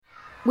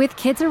With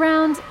kids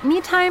around, me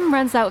time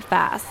runs out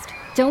fast.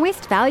 Don't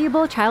waste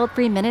valuable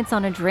child-free minutes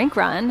on a drink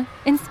run.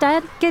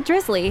 Instead, get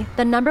Drizzly,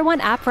 the #1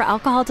 app for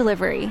alcohol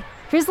delivery.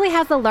 Drizzly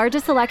has the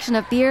largest selection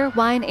of beer,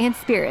 wine, and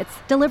spirits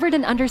delivered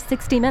in under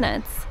 60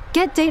 minutes.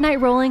 Get date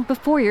night rolling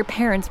before your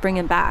parents bring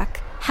them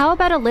back. How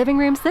about a living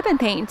room sip and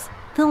paint?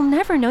 They'll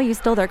never know you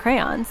stole their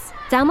crayons.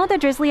 Download the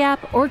Drizzly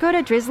app or go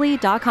to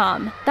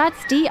drizzly.com. That's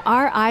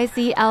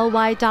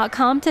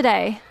DRIZLY.com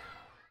today.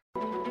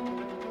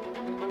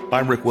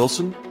 I'm Rick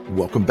Wilson.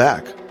 Welcome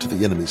back to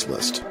the Enemies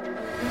List.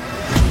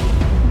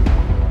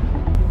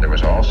 There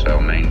was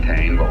also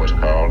maintained what was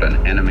called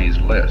an enemies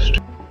list.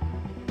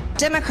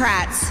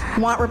 Democrats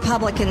want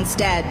Republicans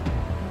dead.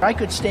 I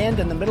could stand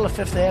in the middle of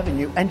Fifth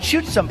Avenue and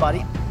shoot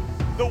somebody.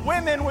 The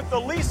women with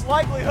the least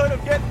likelihood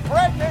of getting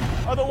pregnant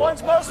are the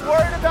ones most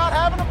worried about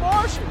having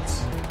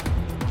abortions.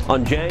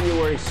 On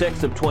January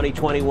 6th of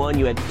 2021,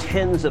 you had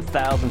tens of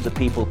thousands of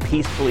people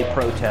peacefully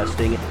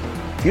protesting.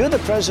 If you're the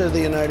president of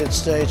the United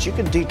States, you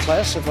can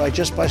declassify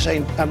just by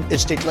saying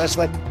it's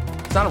declassified.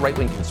 It's not a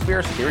right-wing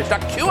conspiracy theory. It's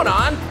not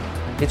QAnon.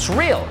 It's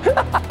real.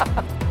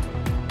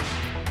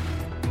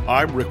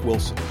 I'm Rick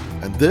Wilson,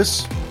 and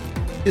this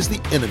is the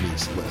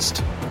Enemies List.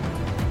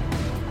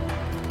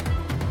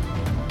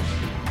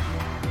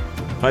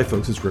 Hi,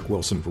 folks. It's Rick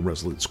Wilson from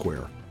Resolute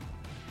Square.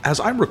 As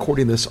I'm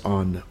recording this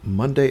on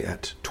Monday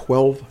at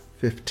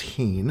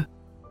 12:15,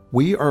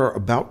 we are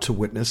about to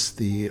witness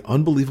the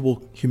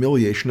unbelievable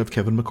humiliation of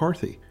Kevin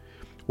McCarthy.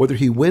 Whether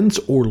he wins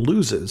or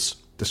loses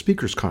the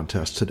speaker's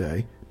contest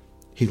today,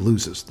 he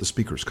loses the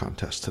speaker's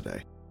contest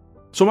today.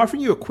 So I'm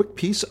offering you a quick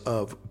piece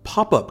of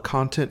pop-up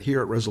content here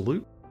at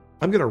Resolute.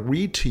 I'm going to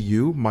read to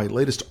you my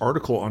latest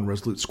article on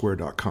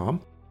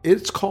ResoluteSquare.com.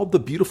 It's called The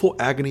Beautiful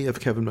Agony of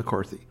Kevin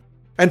McCarthy.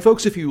 And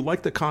folks, if you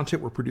like the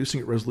content we're producing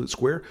at Resolute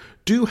Square,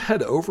 do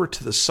head over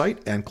to the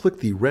site and click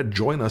the red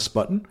Join Us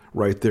button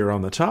right there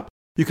on the top.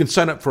 You can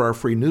sign up for our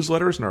free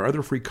newsletters and our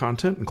other free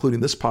content, including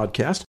this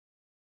podcast.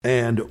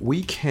 And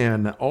we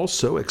can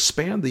also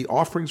expand the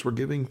offerings we're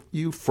giving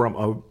you from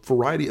a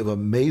variety of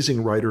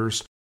amazing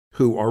writers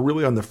who are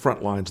really on the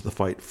front lines of the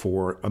fight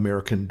for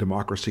American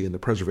democracy and the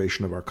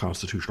preservation of our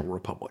constitutional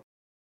republic.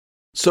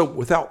 So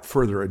without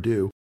further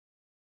ado,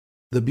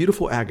 the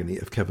beautiful agony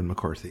of Kevin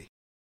McCarthy.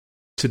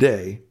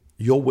 Today,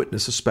 you'll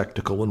witness a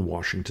spectacle in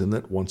Washington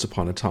that once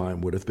upon a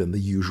time would have been the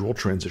usual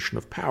transition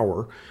of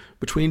power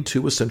between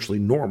two essentially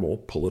normal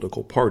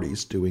political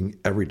parties doing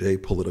everyday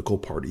political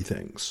party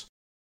things.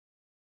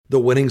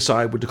 The winning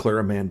side would declare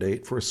a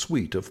mandate for a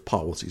suite of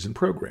policies and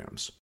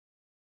programs.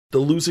 The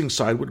losing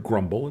side would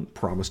grumble and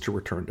promise to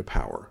return to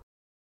power.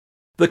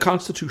 The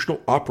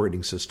constitutional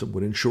operating system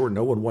would ensure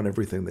no one won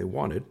everything they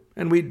wanted,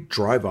 and we'd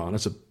drive on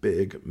as a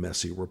big,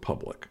 messy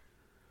republic.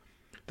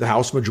 The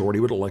House majority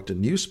would elect a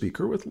new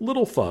speaker with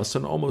little fuss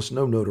and almost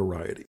no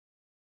notoriety.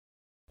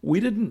 We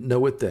didn't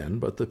know it then,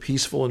 but the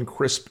peaceful and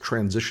crisp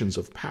transitions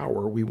of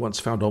power we once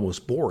found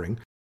almost boring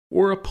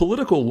were a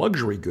political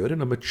luxury good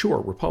in a mature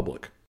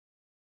republic.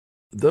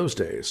 Those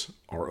days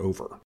are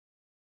over.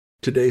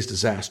 Today's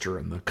disaster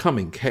and the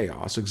coming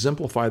chaos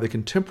exemplify the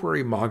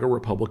contemporary MAGA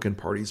Republican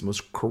Party's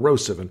most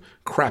corrosive and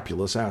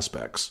crapulous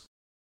aspects.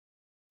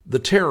 The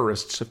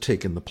terrorists have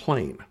taken the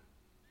plane.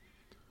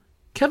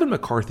 Kevin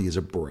McCarthy is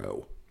a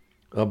bro,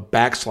 a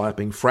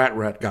backslapping frat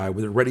rat guy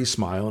with a ready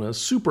smile and a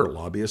super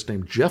lobbyist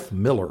named Jeff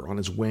Miller on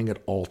his wing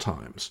at all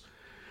times.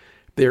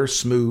 They're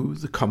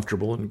smooth,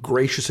 comfortable, and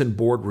gracious in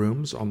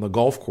boardrooms, on the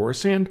golf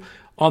course, and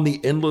on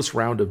the endless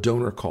round of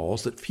donor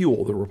calls that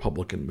fuel the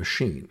Republican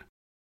machine.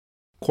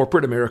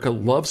 Corporate America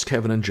loves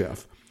Kevin and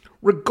Jeff,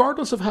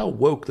 regardless of how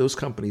woke those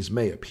companies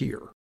may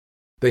appear.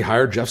 They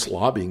hire Jeff's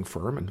lobbying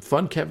firm and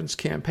fund Kevin's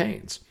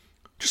campaigns.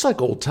 Just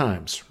like old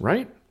times,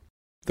 right?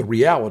 The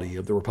reality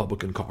of the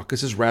Republican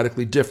caucus is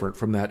radically different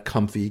from that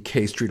comfy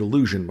K Street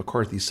illusion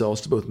McCarthy sells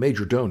to both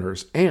major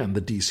donors and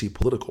the D.C.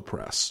 political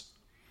press.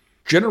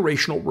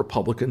 Generational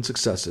Republican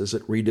successes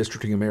at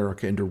redistricting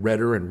America into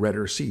redder and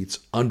redder seats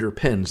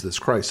underpins this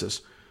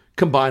crisis,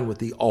 combined with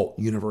the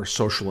alt-universe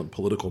social and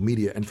political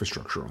media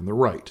infrastructure on the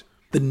right.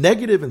 The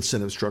negative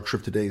incentive structure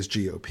of today's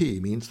GOP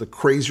means the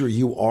crazier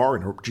you are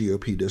in a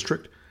GOP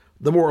district,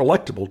 the more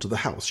electable to the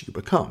House you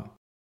become.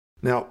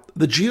 Now,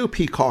 the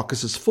GOP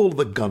caucus is full of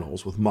the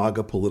gunnels with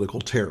MAGA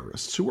political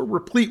terrorists who are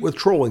replete with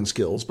trolling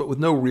skills but with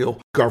no real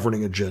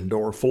governing agenda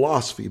or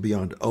philosophy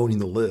beyond owning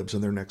the libs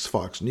in their next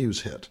Fox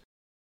News hit.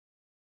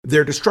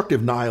 Their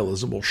destructive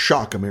nihilism will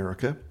shock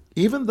America,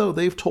 even though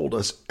they've told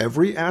us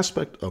every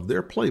aspect of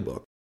their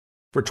playbook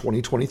for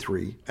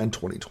 2023 and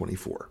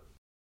 2024.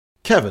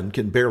 Kevin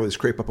can barely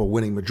scrape up a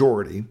winning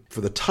majority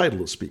for the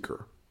title of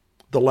speaker.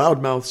 The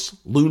loudmouths,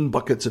 loon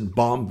buckets, and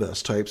bomb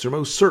vest types are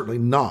most certainly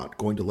not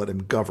going to let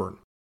him govern.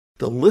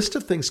 The list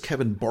of things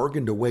Kevin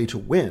bargained away to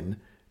win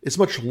is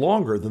much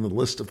longer than the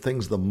list of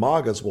things the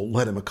MAGAs will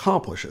let him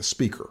accomplish as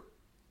speaker.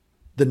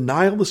 The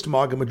nihilist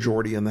MAGA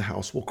majority in the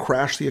House will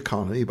crash the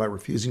economy by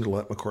refusing to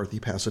let McCarthy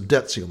pass a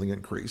debt ceiling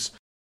increase,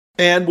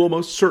 and will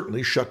most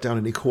certainly shut down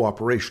any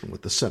cooperation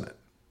with the Senate.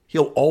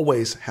 He'll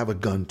always have a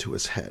gun to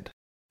his head.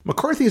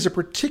 McCarthy is a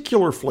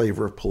particular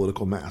flavor of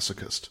political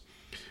masochist.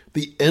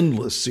 The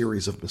endless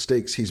series of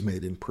mistakes he's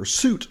made in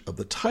pursuit of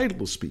the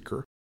title of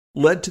speaker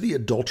led to the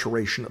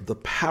adulteration of the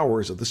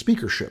powers of the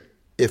speakership,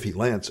 if he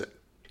lands it.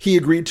 He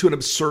agreed to an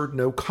absurd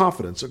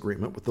no-confidence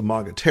agreement with the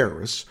MAGA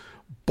terrorists,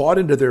 bought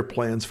into their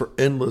plans for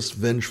endless,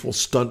 vengeful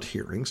stunt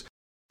hearings,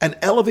 and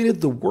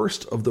elevated the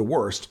worst of the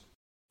worst,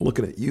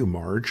 looking at you,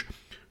 Marge,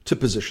 to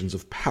positions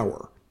of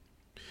power.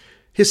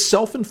 His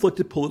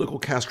self-inflicted political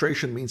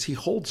castration means he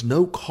holds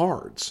no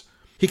cards.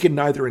 He can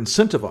neither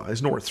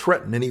incentivize nor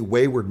threaten any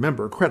wayward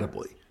member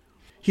credibly.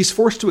 He's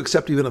forced to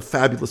accept even a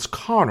fabulous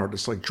con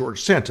artist like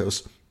George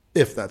Santos,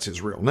 if that's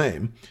his real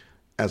name,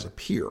 as a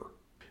peer.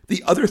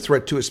 The other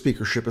threat to his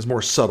speakership is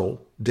more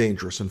subtle,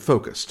 dangerous, and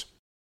focused.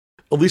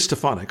 Elise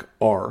Stefanik,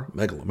 our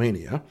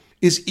megalomania,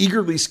 is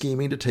eagerly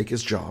scheming to take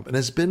his job and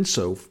has been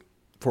so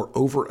for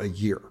over a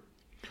year.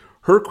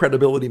 Her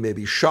credibility may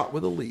be shot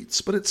with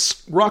elites, but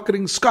it's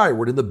rocketing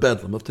skyward in the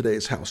bedlam of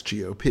today's House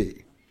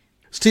GOP.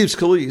 Steve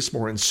Scalise,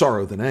 more in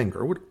sorrow than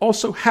anger, would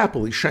also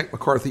happily shank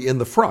McCarthy in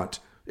the front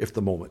if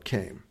the moment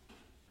came.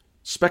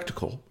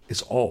 Spectacle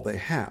is all they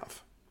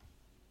have.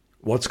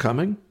 What's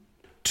coming?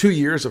 2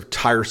 years of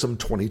tiresome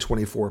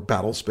 2024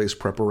 battle space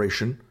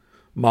preparation,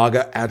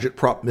 MAGA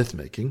agitprop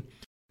myth-making,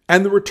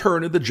 and the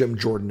return of the Jim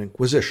Jordan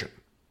Inquisition.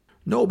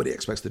 Nobody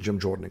expects the Jim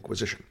Jordan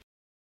Inquisition.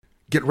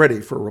 Get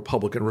ready for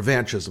Republican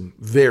revanchism,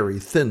 very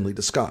thinly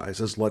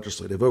disguised as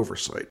legislative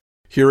oversight.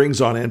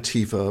 Hearings on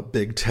Antifa,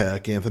 Big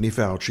Tech, Anthony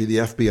Fauci, the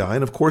FBI,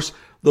 and of course,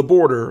 the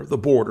border, and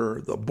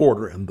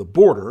the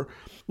border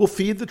will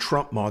feed the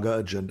Trump MAGA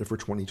agenda for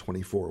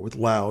 2024 with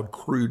loud,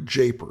 crude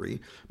japery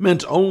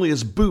meant only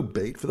as boob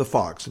bait for the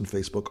Fox and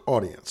Facebook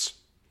audience.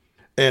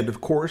 And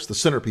of course, the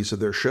centerpiece of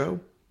their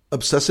show,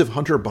 obsessive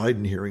Hunter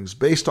Biden hearings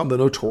based on the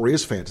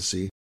notorious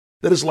fantasy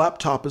that his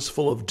laptop is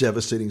full of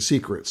devastating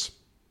secrets,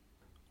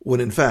 when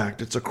in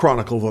fact it's a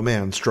chronicle of a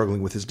man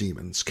struggling with his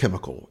demons,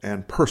 chemical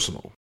and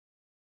personal.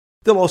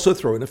 They'll also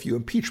throw in a few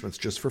impeachments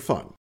just for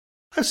fun.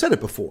 I've said it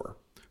before.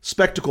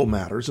 Spectacle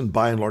matters, and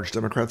by and large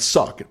Democrats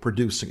suck at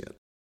producing it.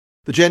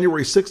 The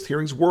January 6th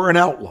hearings were an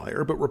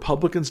outlier, but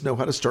Republicans know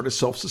how to start a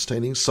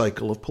self-sustaining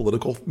cycle of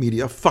political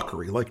media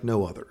fuckery like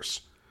no others.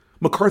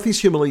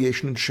 McCarthy's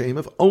humiliation and shame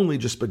have only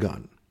just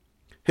begun.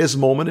 His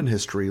moment in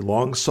history,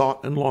 long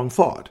sought and long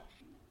fought,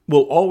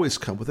 will always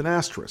come with an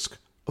asterisk,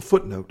 a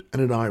footnote,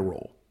 and an eye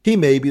roll. He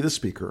may be the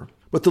speaker,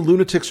 but the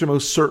lunatics are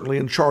most certainly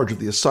in charge of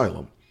the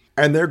asylum,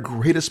 and their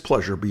greatest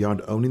pleasure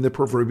beyond owning the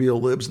proverbial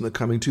libs in the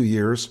coming 2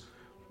 years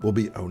will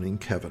be owning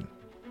Kevin.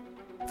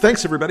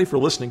 Thanks, everybody, for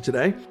listening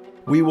today.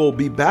 We will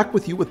be back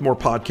with you with more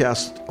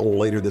podcasts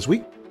later this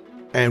week,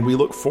 and we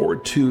look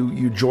forward to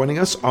you joining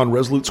us on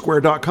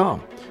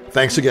ResoluteSquare.com.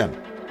 Thanks again.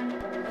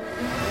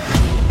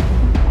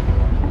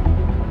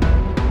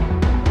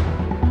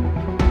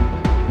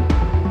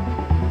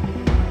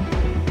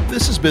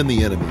 This has been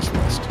the Enemies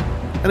List,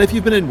 and if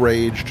you've been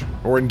enraged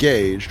or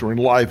engaged or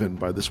enlivened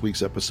by this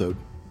week's episode,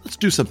 let's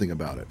do something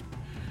about it.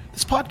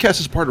 This podcast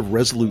is part of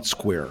Resolute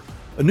Square,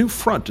 a new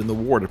front in the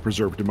war to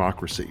preserve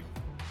democracy.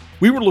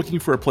 We were looking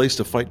for a place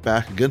to fight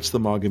back against the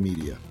MAGA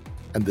media,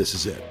 and this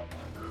is it.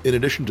 In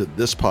addition to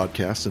this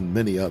podcast and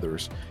many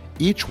others,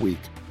 each week,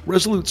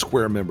 Resolute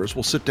Square members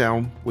will sit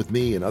down with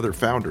me and other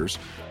founders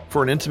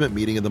for an intimate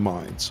meeting of the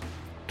minds,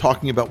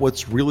 talking about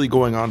what's really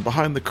going on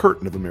behind the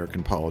curtain of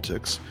American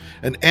politics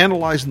and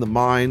analyzing the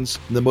minds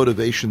and the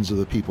motivations of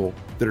the people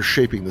that are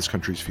shaping this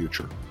country's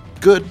future,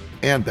 good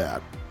and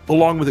bad,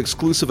 along with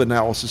exclusive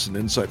analysis and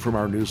insight from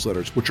our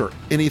newsletters, which are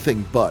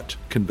anything but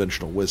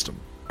conventional wisdom.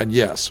 And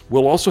yes,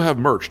 we'll also have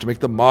merch to make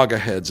the MAGA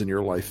heads in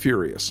your life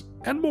furious,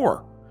 and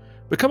more.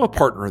 Become a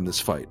partner in this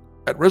fight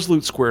at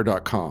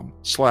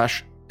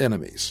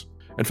resolutesquare.com/enemies.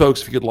 And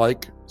folks, if you could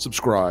like,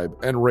 subscribe,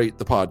 and rate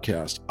the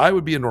podcast, I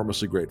would be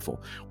enormously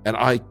grateful. And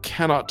I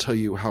cannot tell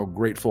you how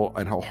grateful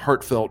and how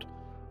heartfelt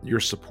your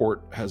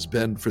support has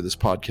been for this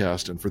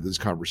podcast and for these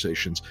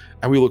conversations.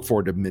 And we look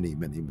forward to many,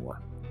 many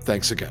more.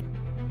 Thanks again.